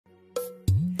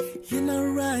You know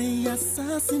right,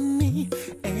 assassin,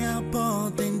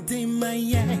 airport and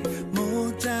Timaya,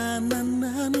 Mojana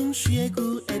Nanum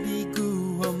Shegu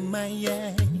Edigu on my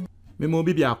eye. Memo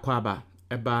bibi akwaba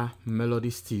eba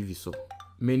Melodies TV so.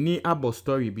 Many abo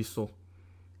story bi so.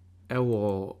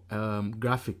 Ewo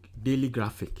graphic, daily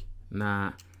graphic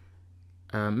na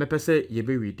mepese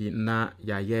yebe readi na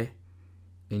yaye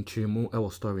intrimu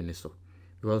ewo story ni so.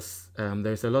 Because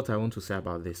there is a lot I want to say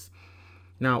about this.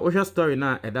 Now, Osha story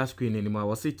now at that screen anymore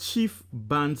was a chief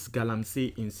bans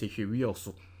Galamsey in Sefwi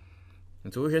Wiawso.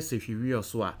 And so Osha Sefwi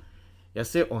Wiawso ya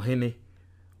say ohene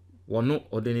wano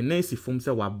odeni nesi fum se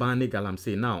wa ban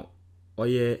Galamsey now.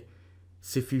 Oye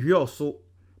Sefwi Wiawso,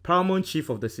 paramount chief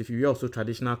of the Sefwi Wiawso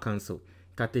Traditional Council,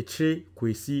 Kateche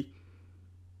Kwesi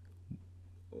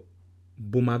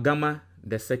Bumagama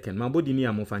II. Mabodi ni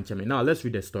amufancheme. Now let's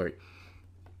read the story.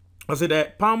 I said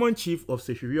the paramount chief of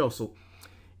Sefwi Wiawso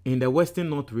in the Western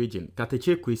North region,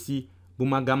 Kateche Kwesi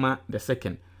Bumagama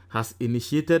II, has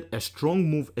initiated a strong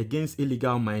move against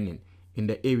illegal mining in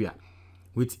the area.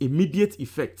 With immediate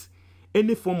effect,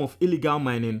 any form of illegal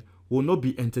mining will not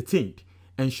be entertained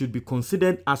and should be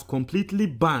considered as completely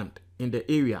banned in the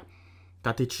area.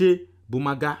 Kateche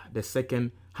Bumaga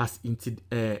II has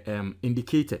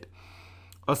indicated.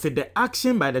 Also, the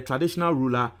action by the traditional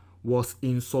ruler was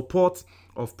in support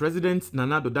of President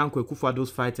Nana Addo Dankwa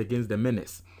Akufo-Addo's fight against the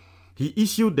menace. He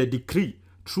issued the decree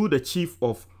through the chief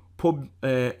of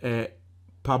Pabuase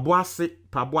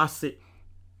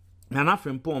Nana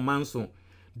Frempong Manson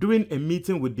during a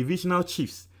meeting with divisional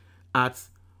chiefs at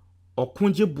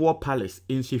Okunjeboa Palace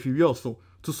in Sefwi Wiawso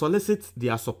to solicit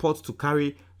their support to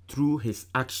carry through his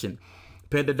action.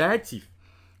 Per the directive,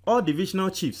 all divisional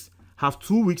chiefs have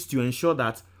 2 weeks to ensure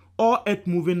that all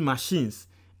earth-moving machines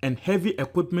and heavy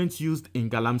equipment used in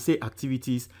Galamsey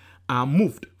activities are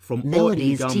moved from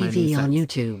Melodies all illegal TV mining sites. on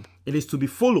YouTube. It is to be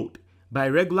followed by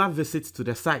regular visits to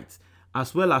the sites,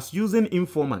 as well as using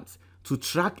informants to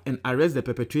track and arrest the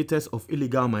perpetrators of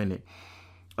illegal mining.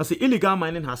 As the illegal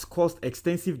mining has caused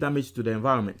extensive damage to the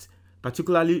environment,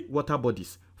 particularly water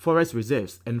bodies, forest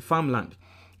reserves, and farmland,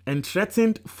 and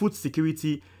threatened food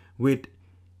security with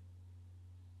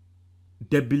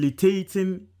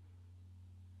debilitating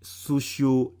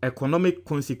socio-economic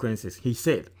consequences, he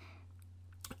said.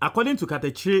 According to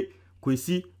Kateche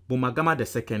Kwesi Bumagama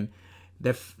II,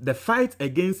 the fight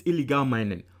against illegal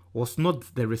mining was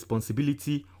not the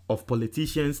responsibility of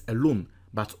politicians alone,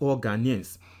 but all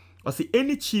Ghanaians. Also,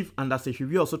 any chief under Sefwi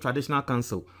Wiawso Traditional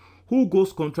Council who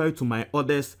goes contrary to my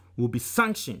orders will be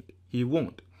sanctioned, he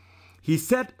warned. He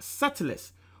said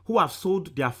settlers who have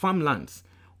sold their farmlands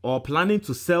or planning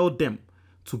to sell them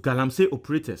to Galamsey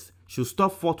operators should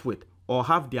stop forthwith or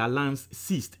have their lands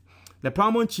seized. The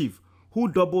paramount chief, who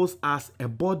doubles as a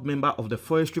board member of the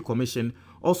Forestry Commission,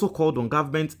 also called on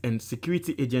government and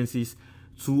security agencies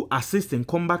to assist in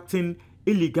combating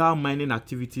illegal mining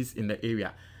activities in the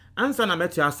area. Answer na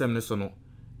meti asem ne so no.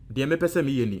 De me pese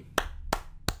me yeni.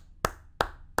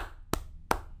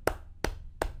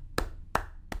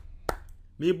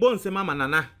 Me bon se mama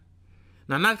nana.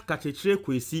 Nana Kateche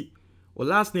Kwesi. O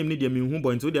last name ni de me hu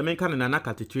boy nti o de me kan Nana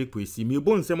Kateche Kwesi. Me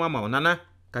bon se mama Nana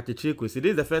Kateche Kwesi.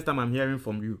 This is the first time I'm hearing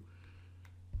from you.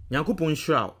 Nyankopon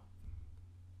Shroud.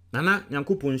 Nana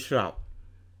Nyankopon Shroud.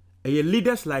 Eye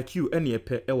leaders like you ene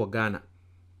epe e wo Ghana.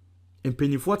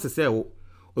 Empenyifo te se wo.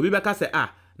 Obi beka se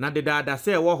na de da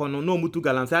se wo ho no mutu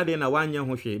Galamsey ade na wanye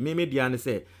ho hwe. Me dia ne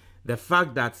say the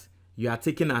fact that you are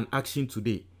taking an action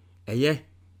today.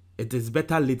 It is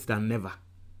better late than never.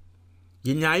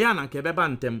 Yinyaya na kebeba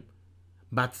ntem,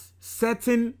 but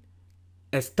setting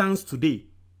a stance today.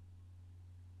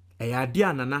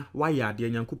 Nana, why ya dear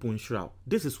Nyankopon Shroud?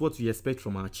 This is what we expect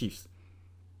from our chiefs.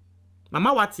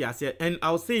 Mama Watia said, and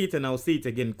I'll say it and I'll say it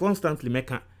again constantly.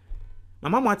 Meka.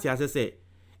 Mama Watia say,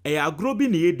 agro bi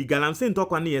ni di Galamsey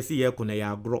ntokwa ne yesi ye ko na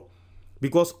ya agro.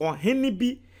 Because on heni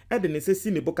bi e de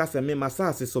nesesi ne boka se me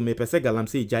masase so me pese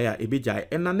Galamsey jaya ebe jaya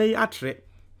en na ne atre.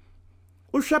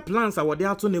 Ohwe plans a wode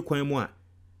ato ne kwan mu a.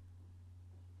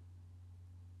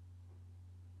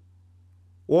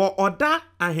 Wo oda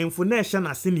ahemfo na ehye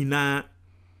na se nyina.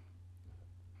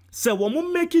 Se wo mo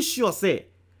make sure say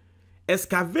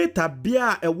excavator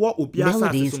bia ewo obi asase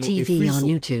Melodies so no TV on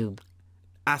YouTube.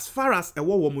 As far as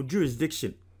ewo wo mo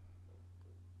jurisdiction.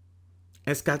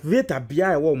 Excavator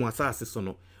bia ewo mo asase so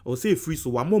no o say free so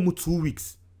wa mo 2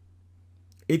 weeks.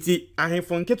 Eti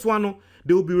ahemfo nketwa no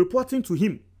they will be reporting to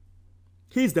him.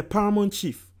 He is the paramount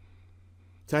chief.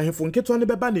 So ahemfo nketwa ne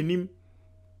beba nanim.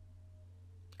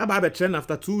 Aba trend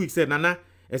after 2 weeks said Nana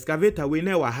excavator we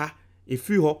na wa ha e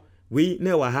free ho we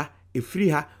na wa ha e free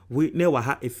ha we na wa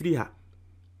ha e free ha.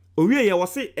 Owie ye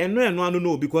was say eno anu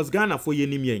no because Ghana for ye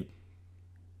nim yen.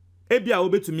 Ebia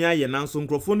obetumi aye nanso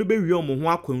nkrofo no be wi omo ho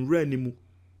akwanwura animu.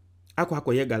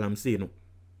 Akwakoye Galamsey no.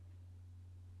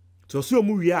 So si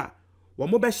omu wi a, wo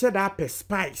mo be hye da pe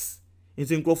spice.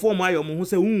 Nti nkrofo mo aye omo ho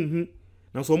se hunhu.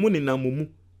 Na so omo ni namomu.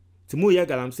 Ti mo ye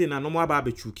Galamsey na no mo aba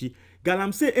abechuki.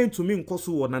 Galamsey entumi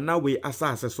nkoso wo na we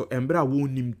asase so embra wo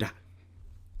nim da.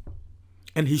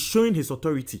 And he's showing his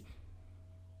authority.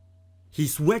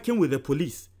 He's working with the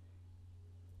police.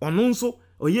 Ononso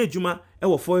oye juma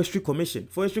ewo forestry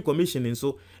commission and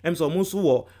so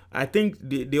so I think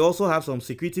they also have some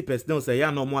security personnel say ya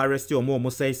no mo arrest or mo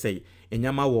say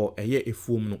enyama wo eye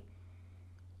efum no.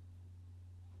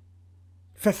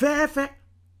 Fe.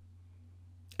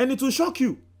 And it will shock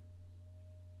you.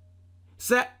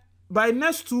 Say by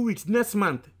next 2 weeks, next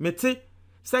month, mete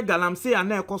say Galamsey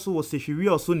ana ekoso wo Sefwi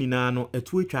Wiawso nyina no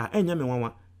etuatwa enya me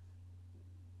wanwa.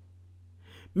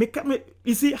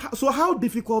 You see, so how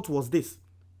difficult was this?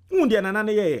 Undi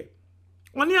anana ye.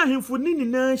 Oni ahemfo ni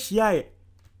nyina hia ye.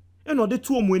 Eno de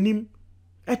to omonim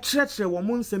e tretre wo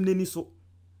mo nsem nani so.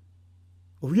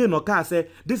 Owie no ka say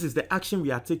this is the action we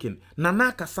are taking.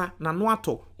 Nana kasa na no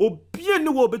ato. Obie ni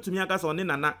wo betumi akasa oni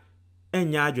nana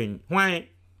enya adwen. Hwan?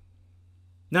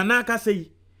 Nana kasa yi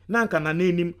na nka nana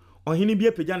enim ohini bi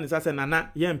epagya ne sase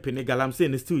nana ye mpene Galamsey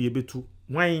ne still ye betu.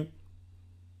 Hwan?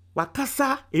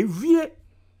 Wakasa ewie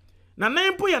Nana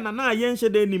empo ya nana yenhye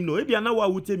de nim no ebia na wa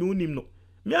wute mi unim no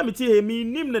me amiti he mi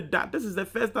nim ne that. This is the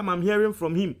first time I'm hearing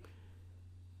from him.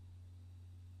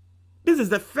 This is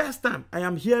the first time I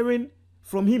am hearing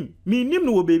from him. Mi nim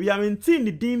no baby I'm in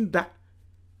ni dinda.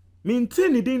 Mi ni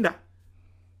dinda.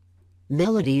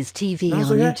 Melodies TV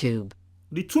on YouTube.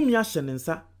 The tumi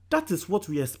ashenensa. That is what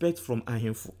we expect from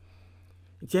ahemfo.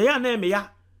 Ntia ya na me ya.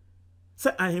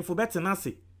 Say ahemfo betena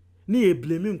se. Ni e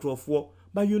blame nkrofo,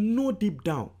 but you know deep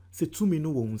down se tumi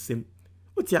no wo nsem.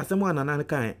 Uti asem anana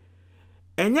kan.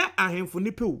 Enya ahemfo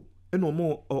ni pe o eno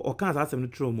mo o kan asem no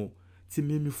tro mo.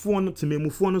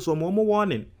 Timemufo no so mo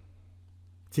warning.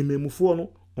 Timemufo no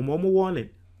mo warning.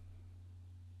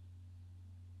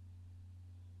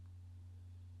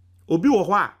 Obi wo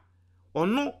ho a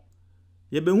ono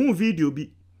ye be hu video bi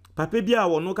papa bi a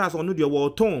wo no ka so no de wo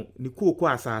ton ni kooko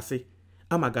asase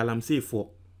ama Galamsey fo.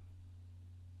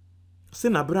 Se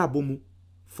na bra bomu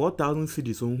 4,000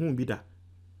 cedis hu bi da.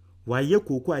 Wa ye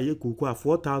kooko a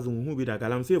 4,000 hu bi da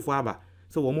Galamsey fo aba.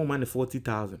 So wo mo man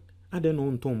 40,000. Ade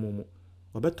no nton mo.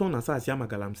 Obeton asase ama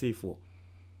Galamsey fo.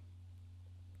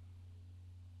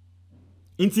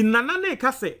 Inti nana ne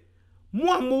ka se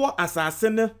mo amowo asase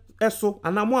ne eso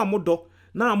ana mo amodo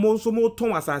na mo nso mo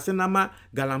ton asase na ma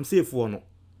Galamsey fo no.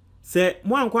 Se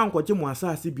mo ankwa ankoje mo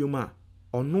asase bioma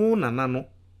ono nana no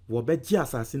wo beji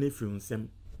asase ne firi nsem.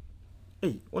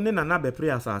 One nana be pre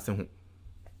asase ho.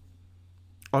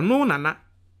 Ono nana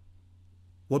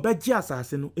wo beji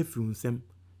asase no efiri nsem.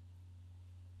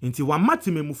 Inti wa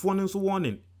matimemufo no nso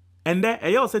warning. Ende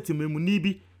eye ose timemu ni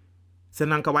bi se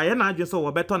nanka wa ye na adwe so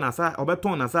wo beton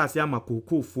asase ama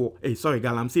kokofo.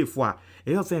 Galamsey fo a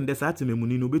eye ose ende sa timemu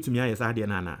ni no betumi aye sa de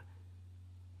nana.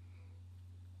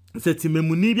 Se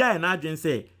timemu ni bi aye na adwe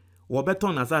se wo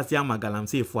beton asase ama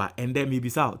Galamsey fo a ende mi bi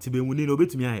sa timemu ni no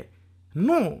betumi aye.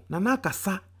 No, nana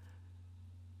kasa.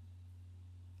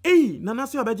 Nana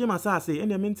se obeje masase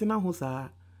ene mentina ho sa.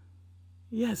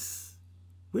 Yes.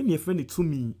 When you friend it to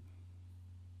me.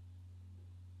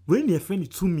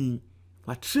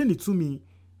 I train it to me.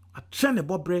 I train the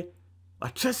bobre. I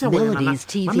trace Melodies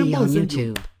TV on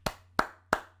YouTube.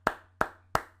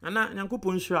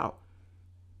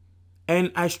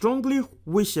 And I strongly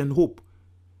wish and hope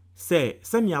say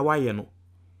senya waye no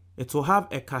it will have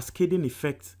a cascading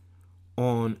effect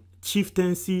on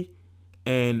chieftaincy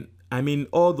and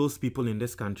all those people in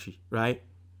this country, right?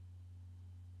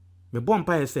 Me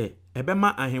bompa say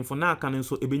ebema ahemfo na aka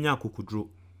nso ebenya akokudro,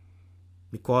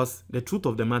 because the truth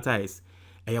of the matter is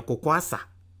eya kokwasa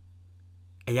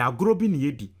eya agrobi ni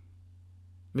yedi.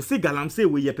 Me say Galamsey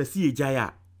we ye pesi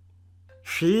ejaya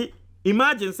hwe.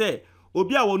 Imagine say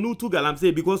obi a wonu tu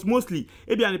Galamsey, because mostly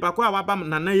ebi anipa kwa waba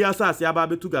nana ya asase aba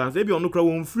betu Galamsey ebi onu kra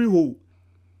won free ho.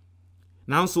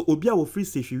 Now so obi a wo free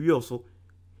Sefwi Wiawso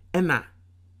ena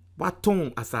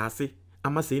waton asase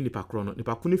ama say nipa kro no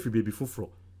nipa kune fi bebi foforo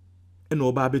ena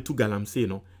oba betu Galamsey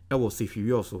no e wo Sefwi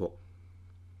Wiawso ho.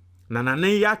 Na nana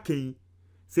ya ken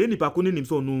say nipa kune nim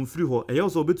so no free ho e ye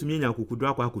so betumi nya kokudu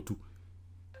akwa akotu.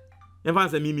 Evan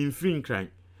say mi free nkran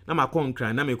na makon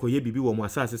nkran na mekoye bibi wo mo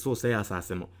asase so say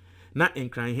asase no na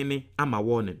nkran hene ama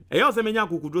warning e ye so menya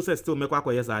kokudu say still mekwa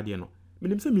akoye sa ade no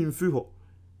minim say mi free ho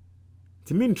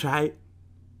ti min try.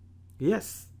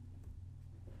 Yes.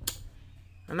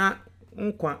 Ana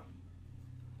nkwa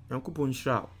Yankupon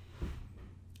shroud.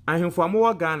 And him for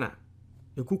more Ghana,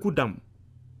 a cuckoo dam.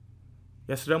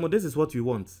 Yes, Ramo, this is what we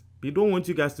want. We don't want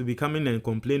you guys to be coming and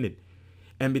complaining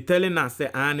and be telling us, say,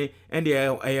 Annie, and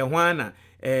the Juana,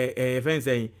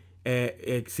 saying,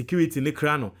 security in the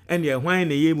crano, and the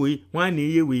wine a year we,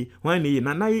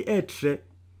 Nana etre.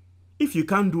 If you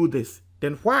can't do this,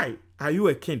 then why are you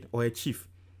a king or a chief?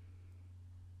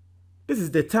 This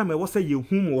is the time I was say you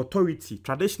home authority,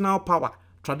 traditional power,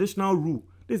 traditional rule.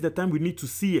 This is the time we need to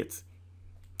see it.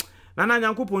 Nana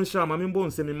Yankupon Shah, Mamimbo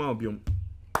and Semima Obium.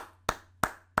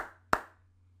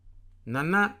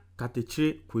 Nana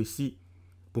Kateche Kwesi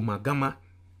Bomagama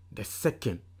the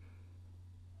second.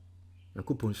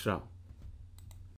 Yankupon Shah.